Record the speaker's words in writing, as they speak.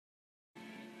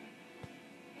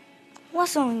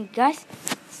What's on, guys?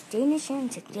 Danish, and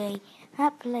today I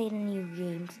played a new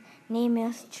game. Name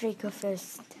is Trick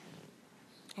Fist,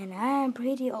 and I am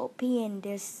pretty OP in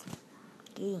this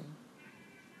game.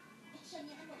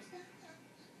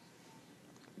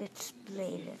 Let's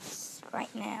play this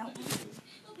right now.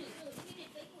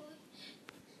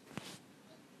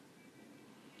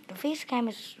 The face cam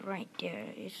is right there.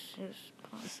 It's just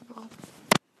possible.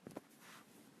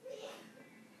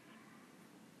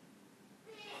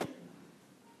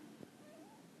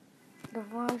 The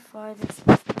Wi-Fi is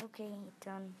okay.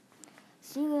 Done.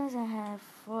 See, guys, I have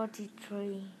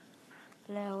 43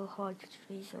 level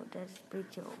 43, so that's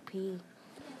pretty OP.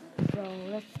 So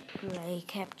let's play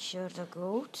capture the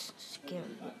goats, scare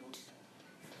goats.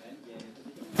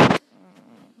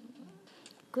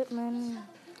 Equipment.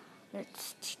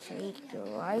 Let's take the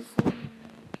rifle.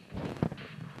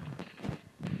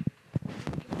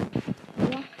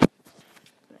 Yeah.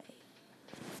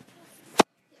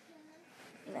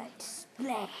 Let's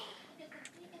play.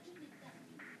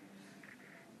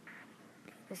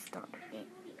 Let's start it.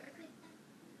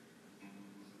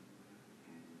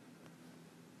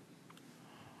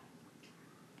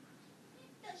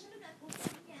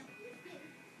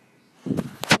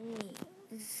 Hey,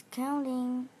 it's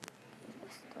counting.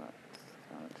 Start.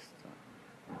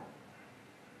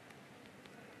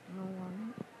 No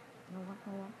one.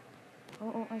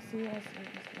 Oh, I see.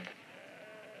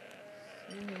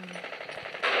 See him.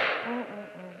 Oh.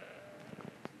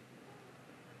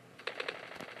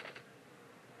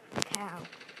 Cow.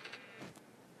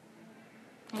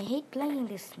 I hate playing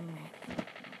this map.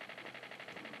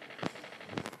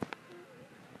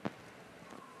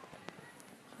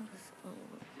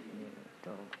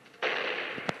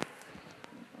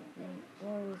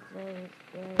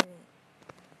 There.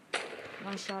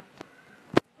 One shot.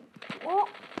 Oh!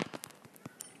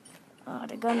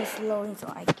 The gun is loading, so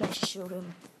I can't shoot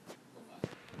him.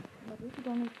 But this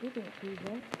gun is pretty OP,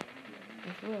 right?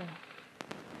 As well.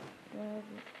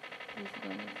 This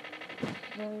gun is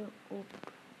very OP.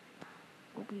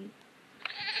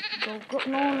 Go.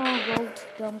 No, goat.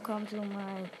 Don't come to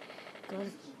my...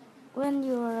 Because when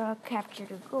you capture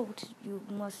the goat, you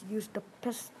must use the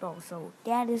pistol, so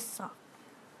that is suck.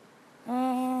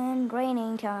 And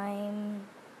raining time.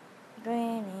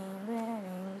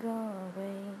 Raining, go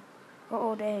away.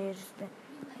 Oh, there is the...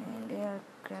 And they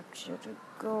capture the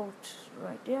goat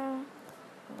right there.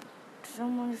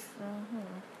 Someone is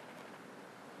here.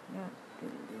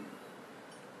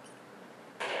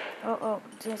 Oh,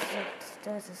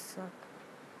 that's a suck.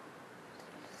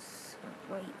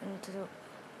 Right into the...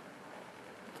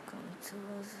 Come to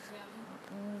us.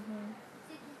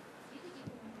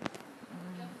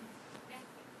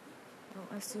 Oh,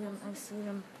 I see him.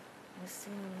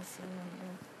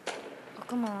 Oh,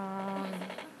 come on.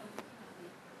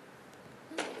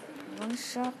 One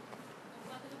shot.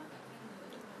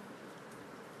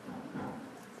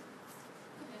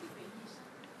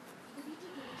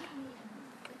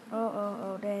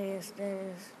 Oh, there he is.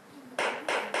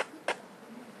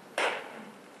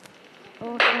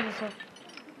 Oh,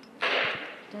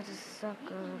 that is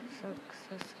sucker.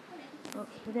 Oh,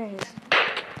 there he is.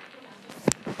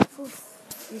 Oof.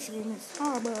 This game is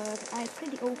hard, but I'm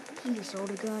pretty OP, so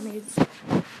the gun is...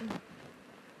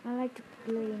 I like to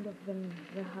play in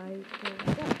the high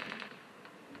level.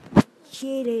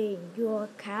 Cheating, you're a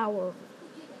coward.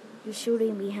 You're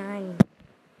shooting behind.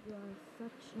 You are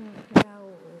such a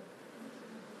coward.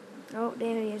 Oh,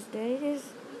 there he is.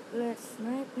 Let's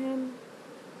snipe him.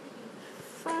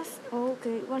 Fast. Oh,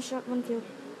 okay, one shot, one kill.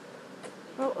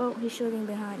 Oh, he's shooting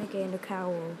behind again, the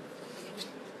coward.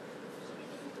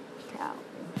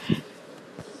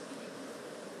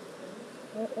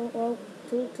 Oh,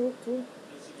 two.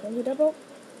 Can you double?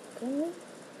 Can you?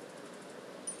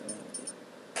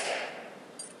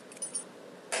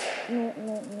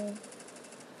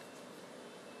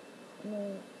 No.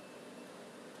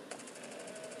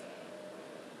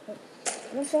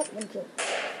 One shot, one kill.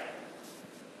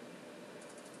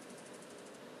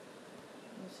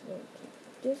 Let's wait.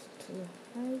 This to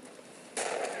hide.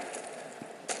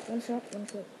 One shot, one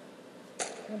kill.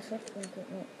 No.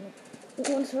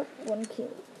 One shot, one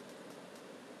kill.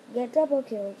 Get double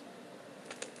killed.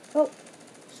 Oh,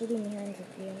 shooting behind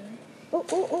again.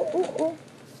 Oh.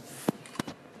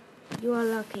 You are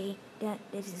lucky.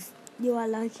 You are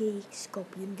lucky,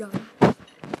 Scorpion gun.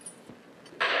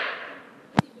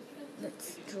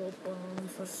 Let's throw bomb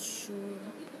for sure.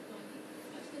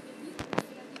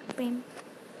 Bam.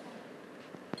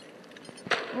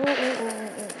 Oh.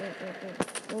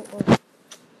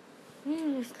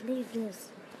 Let's leave this.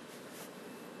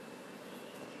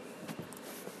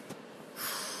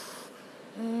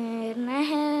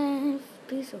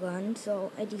 pistol gun,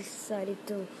 so I decided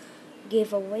to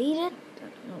give away that.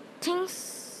 No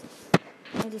things.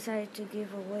 I decided to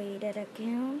give away that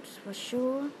account for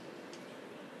sure.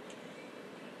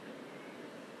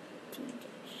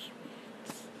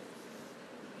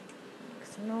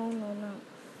 No.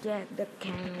 Jack the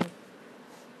camel.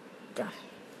 Done.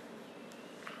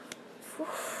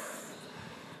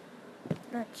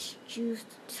 Let's choose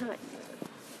the title.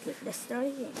 Let's start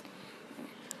again.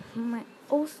 My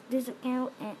this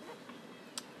account and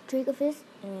trigger fist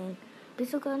and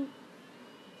pistol gun.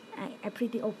 I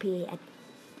pretty OP at.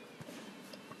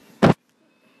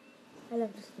 I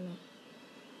love this thing.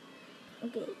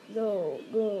 Okay, go.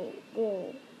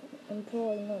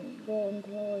 Employment, go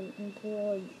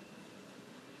employ.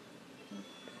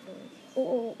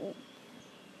 Oh.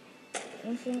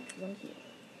 One shot, one kill.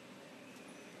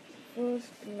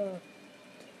 First blood.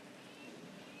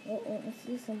 Oh, I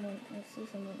see someone.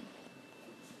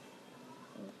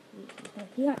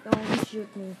 Don't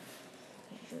shoot me.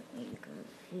 Because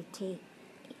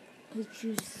he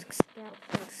chooses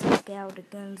scout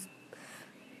against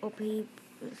OP is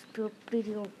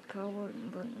pretty overpowered,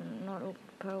 but not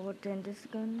overpowered than this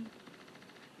gun.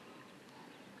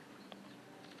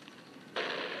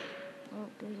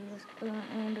 Okay, yes,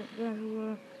 and the guy who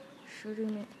were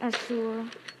shooting me, Azure,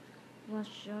 one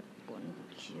shot, one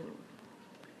kill.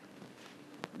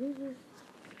 This is,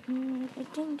 I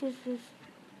think this is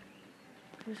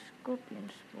the scorpion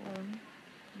spawn.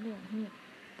 Yeah, here.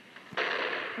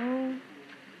 Oh.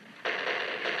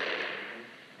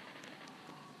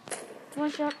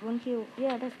 One shot, one kill.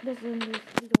 Yeah, that's in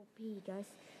this OP, guys.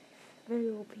 Very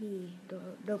OP.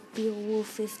 The Beowulf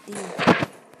 50.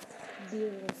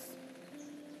 Beowulf.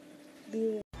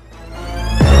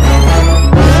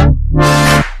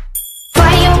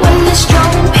 Fire when the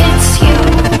storm hits you.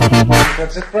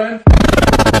 That's it, friend?